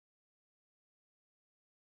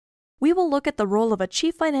we will look at the role of a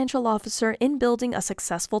Chief Financial Officer in building a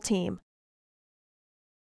successful team.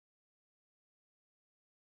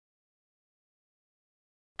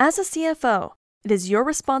 As a CFO, it is your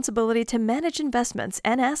responsibility to manage investments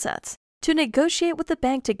and assets, to negotiate with the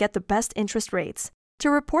bank to get the best interest rates, to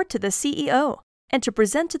report to the CEO, and to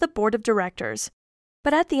present to the board of directors.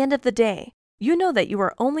 But at the end of the day, you know that you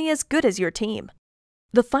are only as good as your team.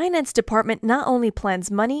 The finance department not only plans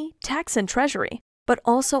money, tax, and treasury, but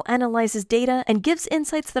also analyzes data and gives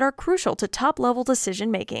insights that are crucial to top-level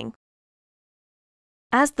decision-making.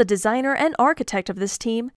 As the designer and architect of this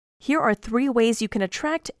team, here are 3 ways you can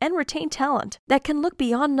attract and retain talent that can look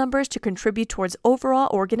beyond numbers to contribute towards overall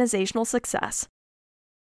organizational success.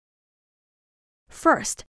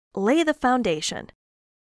 First, lay the foundation.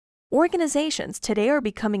 Organizations today are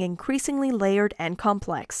becoming increasingly layered and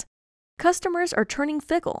complex. Customers are turning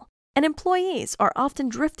fickle, and employees are often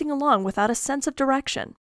drifting along without a sense of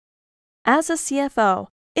direction. As a CFO,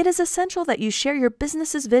 it is essential that you share your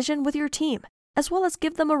business's vision with your team, as well as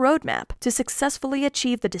give them a roadmap to successfully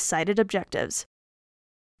achieve the decided objectives.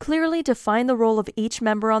 Clearly define the role of each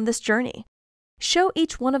member on this journey. Show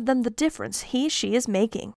each one of them the difference he/she is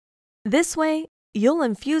making. This way, you'll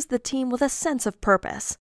infuse the team with a sense of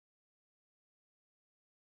purpose.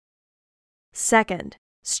 Second,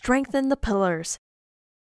 strengthen the pillars.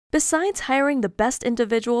 Besides hiring the best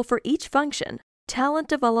individual for each function, talent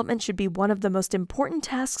development should be one of the most important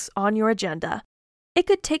tasks on your agenda. It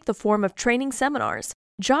could take the form of training seminars,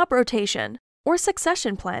 job rotation, or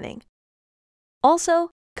succession planning.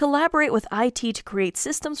 Also, collaborate with IT to create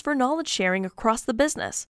systems for knowledge sharing across the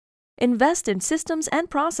business. Invest in systems and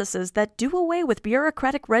processes that do away with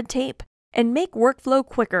bureaucratic red tape and make workflow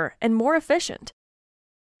quicker and more efficient.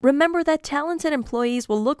 Remember that talented employees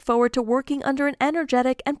will look forward to working under an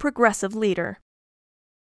energetic and progressive leader.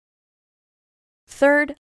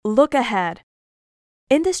 Third, look ahead.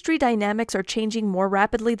 Industry dynamics are changing more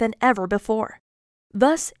rapidly than ever before.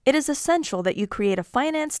 Thus, it is essential that you create a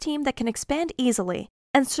finance team that can expand easily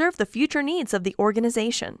and serve the future needs of the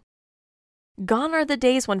organization. Gone are the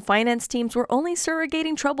days when finance teams were only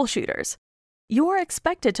surrogating troubleshooters. You are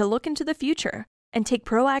expected to look into the future and take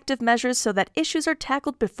proactive measures so that issues are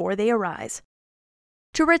tackled before they arise.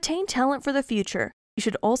 To retain talent for the future, you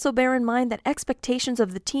should also bear in mind that expectations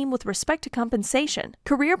of the team with respect to compensation,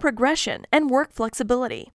 career progression, and work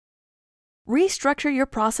flexibility. Restructure your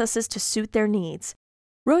processes to suit their needs.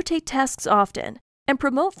 Rotate tasks often, and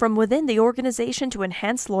promote from within the organization to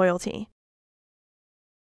enhance loyalty.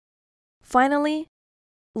 Finally,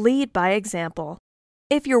 lead by example.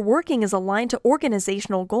 If your working is aligned to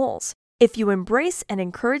organizational goals, if you embrace and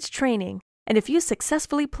encourage training, and if you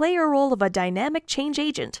successfully play your role of a dynamic change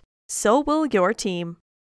agent, so will your team.